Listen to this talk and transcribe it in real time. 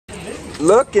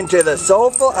look into the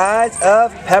soulful eyes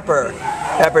of Pepper.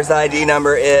 Pepper's ID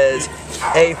number is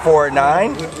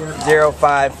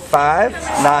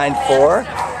A4905594,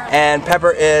 and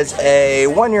Pepper is a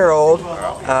 1-year-old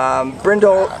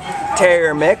Brindle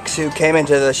Terrier mix who came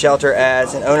into the shelter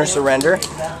as an owner surrender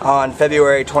on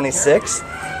February 26th.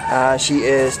 She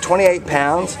is 28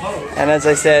 pounds, and as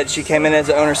I said, she came in as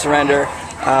an owner surrender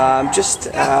just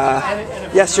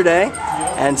yesterday,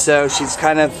 and so she's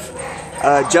kind of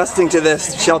adjusting to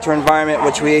this shelter environment,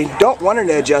 which we don't want her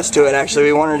to adjust to it. Actually,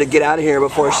 we want her to get out of here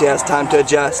before she has time to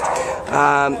adjust.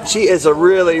 She is a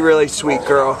really sweet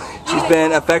girl. She's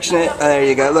been affectionate. There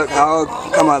you go. Look, oh,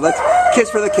 come on, let's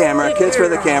kiss for the camera. Kiss for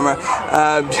the camera.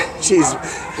 She's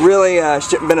really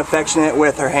been affectionate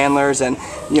with her handlers, and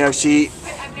you know, she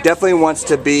definitely wants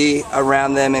to be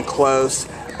around them and close.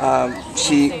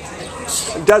 She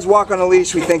does walk on a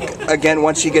leash. We think, again,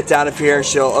 once she gets out of here,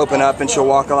 she'll open up and she'll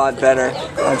walk a lot better.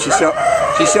 She's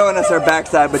showing us her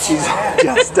backside, but she's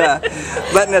just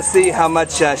letting us see how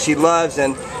much she loves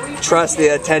and trusts the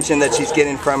attention that she's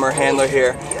getting from her handler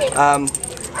here.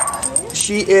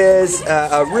 She is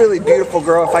a really beautiful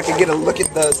girl. If I could get a look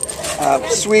at those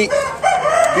sweet,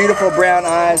 beautiful brown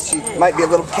eyes. She might be a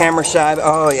little camera shy, but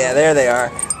oh yeah, there they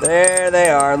are. There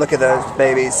they are. Look at those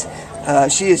babies.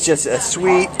 She is just a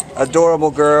sweet,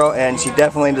 adorable girl, and she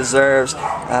definitely deserves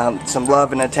some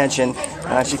love and attention.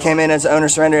 She came in as owner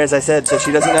surrender, as I said, so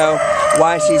she doesn't know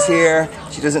why she's here.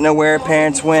 She doesn't know where her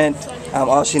parents went.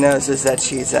 All she knows is that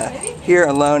she's here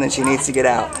alone and she needs to get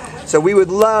out. So we would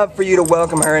love for you to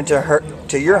welcome her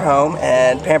into your home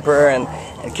and pamper her and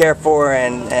care for her,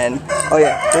 and oh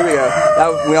yeah, here we go.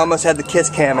 We almost had the kiss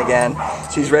cam again.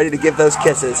 She's ready to give those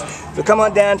kisses. So come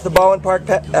on down to the Baldwin Park,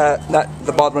 not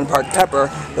the Baldwin Park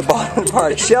Pepper, the Baldwin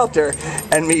Park shelter,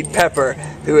 and meet Pepper,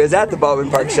 who is at the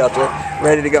Baldwin Park shelter,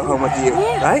 ready to go home with you.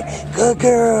 Right? Good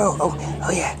girl. Oh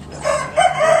yeah.